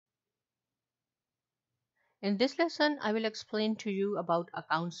In this lesson, I will explain to you about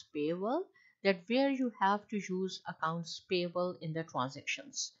accounts payable, that where you have to use accounts payable in the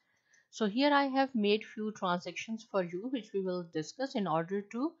transactions. So here I have made few transactions for you which we will discuss in order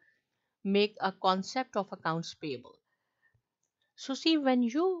to make a concept of accounts payable. So see, when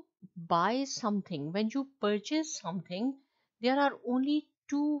you buy something, when you purchase something, there are only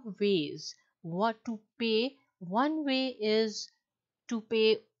two ways what to pay. One way is to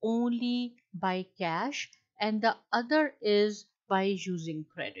pay only by cash and the other is by using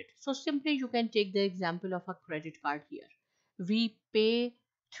credit. So simply you can take the example of a credit card here. We pay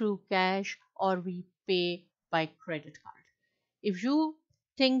through cash or we pay by credit card. If you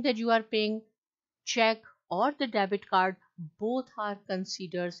think that you are paying check or the debit card, both are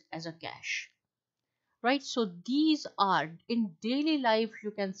considered as a cash, right? So these are in daily life,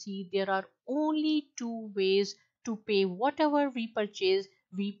 you can see there are only two ways to pay whatever we purchase.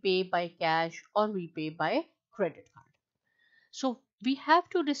 We pay by cash or we pay by credit card. So we have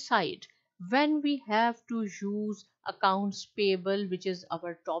to decide when we have to use accounts payable, which is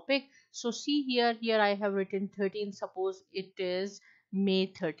our topic. So see here I have written 13, suppose it is May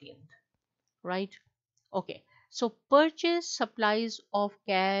 13th, right? Okay, so purchase supplies of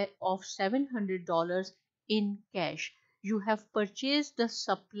 $700 in cash. You have purchased the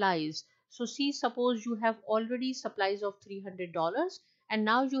supplies. So see, suppose you have already supplies of $300 and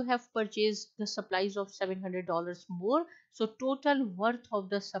now you have purchased the supplies of $700 more. So total worth of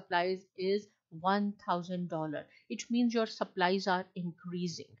the supplies is $1,000. It means your supplies are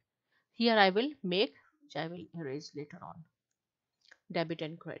increasing. Here I will make, which I will erase later on, debit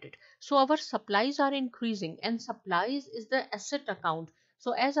and credit. So our supplies are increasing and supplies is the asset account.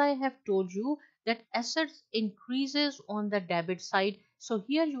 So as I have told you that assets increases on the debit side. So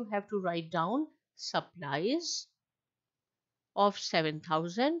here you have to write down supplies of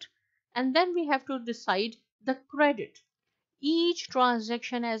 7,000 and then we have to decide the credit. Each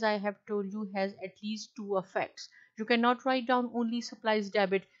transaction, as I have told you, has at least two effects. You cannot write down only supplies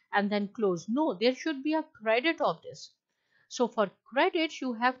debit and then close. No, there should be a credit of this. So for credit,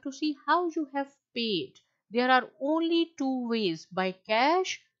 you have to see how you have paid. There are only two ways, by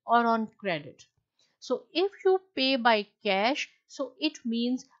cash or on credit. So if you pay by cash, so it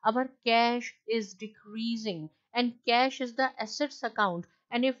means our cash is decreasing and cash is the assets account.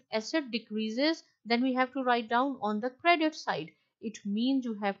 And if asset decreases, then we have to write down on the credit side. It means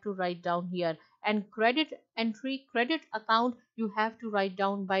you have to write down here, and credit entry, credit account, you have to write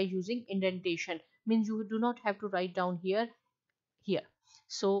down by using indentation. Means you do not have to write down here.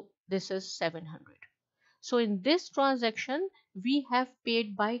 So this is 700. So in this transaction, we have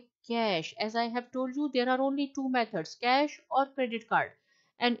paid by cash. As I have told you, there are only two methods, cash or credit card.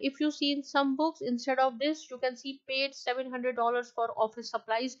 And if you see in some books, instead of this, you can see paid $700 for office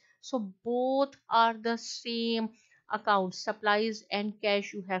supplies. So both are the same account, supplies and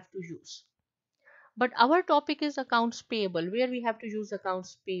cash you have to use. But our topic is accounts payable, where we have to use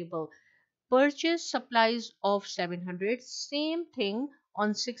accounts payable. Purchase supplies of 700, same thing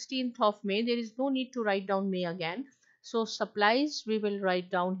on 16th of May. There is no need to write down May again. So supplies we will write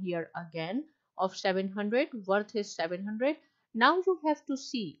down here again of 700, worth is 700. Now you have to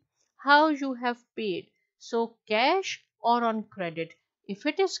see how you have paid. So cash or on credit. If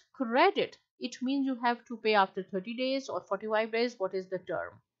it is credit, it means you have to pay after 30 days or 45 days. What is the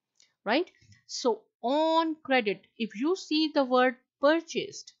term, right? So on credit, if you see the word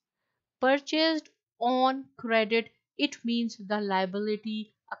purchased on credit, it means the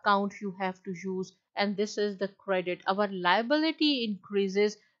liability account you have to use, and this is the credit. Our liability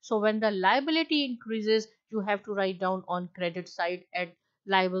increases, so when the liability increases, you have to write down on credit side, and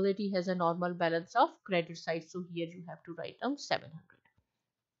liability has a normal balance of credit side, so here you have to write down 700,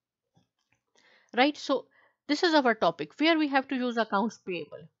 right? So this is our topic where we have to use accounts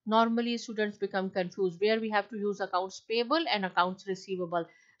payable. Normally students become confused where we have to use accounts payable and accounts receivable.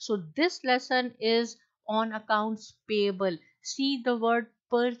 So this lesson is on accounts payable. See the word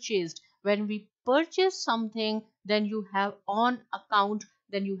purchased. When we purchase something, then you have on account,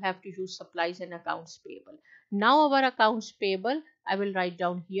 then you have to use supplies and accounts payable. Now our accounts payable, I will write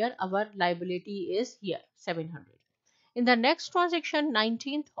down here, our liability is here 700. In the next transaction,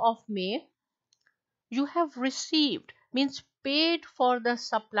 19th of May, you have received, means paid for the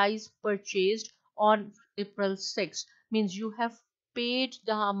supplies purchased on April 6th, means you have paid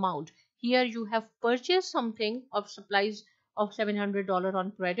the amount. Here you have purchased something of supplies of $700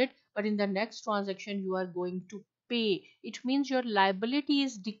 on credit, but in the next transaction you are going to pay. It means your liability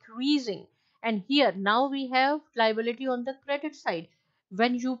is decreasing, and here now we have liability on the credit side.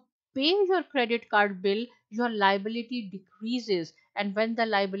 When you pay your credit card bill, your liability decreases, and when the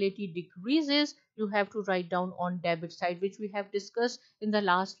liability decreases, you have to write down on debit side, which we have discussed in the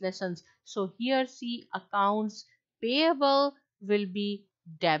last lessons. So here see, accounts payable will be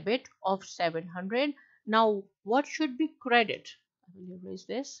debit of 700. Now what should be credit? I will erase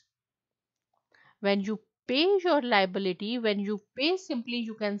this. When you pay your liability, when you pay, simply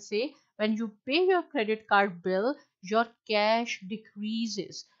you can say, when you pay your credit card bill, your cash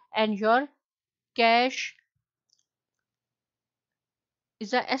decreases, and your cash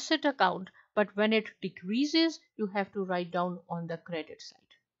is a asset account, but when it decreases, you have to write down on the credit side.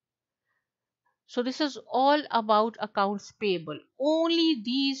 So this is all about accounts payable. Only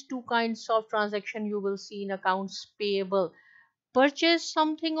these two kinds of transaction you will see in accounts payable. Purchase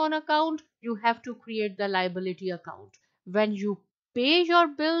something on account, you have to create the liability account. When you pay your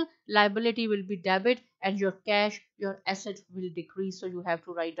bill, liability will be debit, and your cash, your asset will decrease, so you have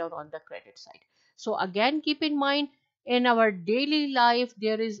to write down on the credit side. So again, keep in mind, in our daily life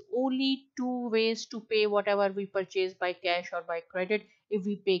there is only two ways to pay whatever we purchase, by cash or by credit. If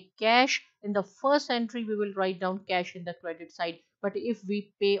we pay cash, in the first entry we will write down cash in the credit side, but if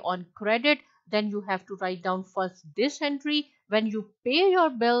we pay on credit, then you have to write down first this entry. When you pay your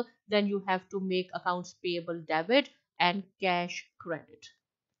bill, then you have to make accounts payable debit and cash credit.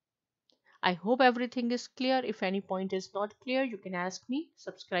 I hope everything is clear. If any point is not clear, you can ask me.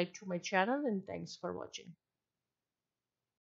 Subscribe to my channel, and thanks for watching.